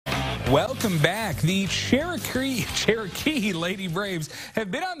Welcome back. The Cherokee Lady Braves have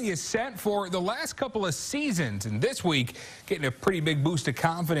been on the ascent for the last couple of seasons, and this week getting a pretty big boost of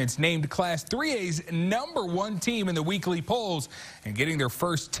confidence, named Class 3A's #1 team in the weekly polls and getting their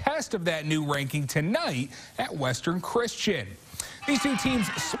first test of that new ranking tonight at Western Christian. These two teams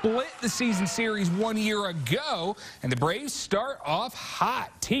split the season series 1 year ago, and the Braves start off hot.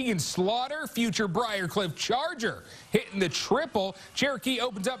 Tegan Slaughter, future Briarcliff Charger, hitting the triple. Cherokee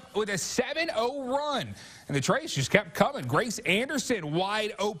opens up with a 7-0 run, and the Trace just kept coming. Grace Anderson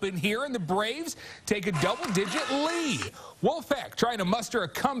wide open here, and the Braves take a double-digit lead. Wolfpack trying to muster a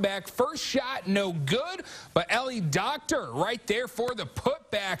comeback. First shot, no good, but Ellie Doctor right there for the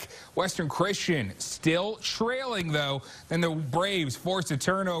putback. Western Christian still trailing, though. Then the Braves force a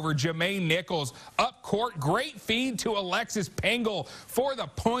turnover. Jermaine Nichols up court. Great feed to Alexis Pengel for the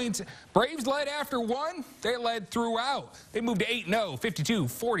point. Braves led after one. They led throughout. They moved to 8-0,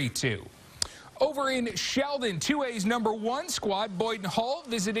 52-42. Over in Sheldon, 2A's #1 squad, Boynton Hall,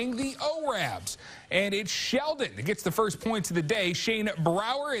 visiting the O-Rabs. And it's Sheldon that gets the first points of the day. Shane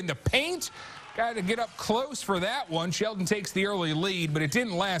Brower in the paint. Got to get up close for that one. Sheldon takes the early lead, but it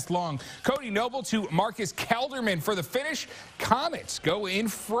didn't last long. Cody Noble to Marcus Kelderman for the finish. Comets go in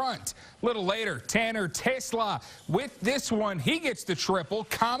front. A little later, Tanner Tesla with this one. He gets the triple.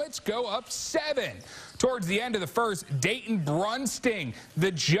 Comets go up 7. Towards the end of the first, Dayton Brunsting,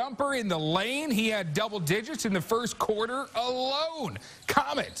 the jumper in the lane. He had double digits in the first quarter alone.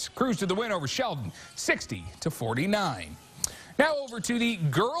 Comets cruise to the win over Sheldon, 60-49. Now over to the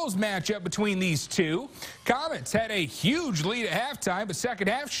girls matchup between these two. Comets had a huge lead at halftime, but second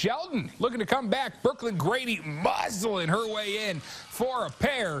half, Sheldon looking to come back. Brooklyn Grady muzzling her way in for a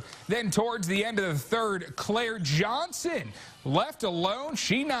pair. Then towards the end of the third, Claire Johnson left alone.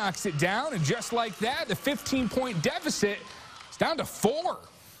 She knocks it down, and just like that, the 15-point deficit is down to 4.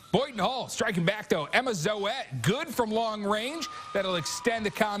 Boynton Hall striking back, though. Emma Zoette, good from long range. That'll extend the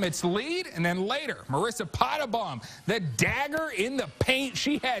Comets' lead. And then later, Marissa Pottebaum, the dagger in the paint.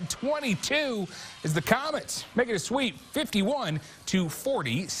 She had 22 as the Comets make it a sweep,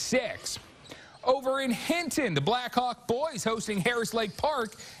 51-46. Over in Hinton, the Blackhawk boys hosting Harris Lake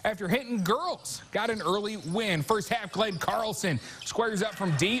Park after Hinton girls got an early win. First half, Glenn Carlson squares up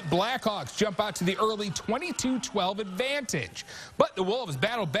from deep. Blackhawks jump out to the early 22-12 advantage. But the Wolves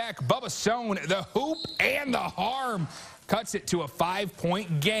battle back. Bubba Sohn, the hoop and the harm, cuts it to a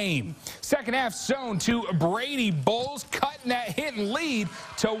 5-point game. Second half, Sohn to Brady Bowles, cutting that Hinton lead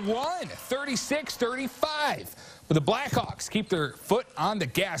to 1, 36-35. But the Blackhawks keep their foot on the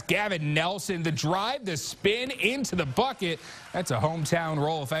gas. Gavin Nelson, the drive, the spin into the bucket. That's a hometown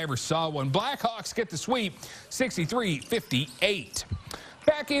roll if I ever saw one. Blackhawks get the sweep, 63-58.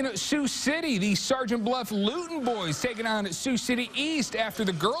 Back in Sioux City, the Sergeant Bluff Luton boys taking on Sioux City East after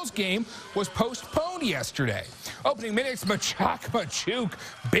the girls' game was postponed yesterday. Opening minutes, Machak Machuk,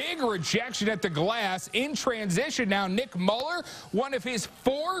 big rejection at the glass. In transition now, Nick Muller, one of his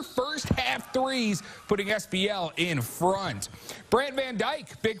 4 first-half threes, putting SBL in front. Brant Van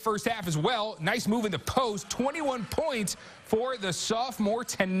Dyke, big first half as well. Nice move in the post, 21 points for the sophomore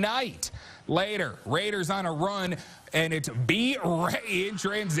tonight. Later, Raiders on a run, and it's B. Ray in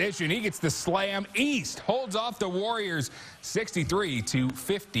transition. He gets the slam. East holds off the Warriors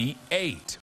 63-58.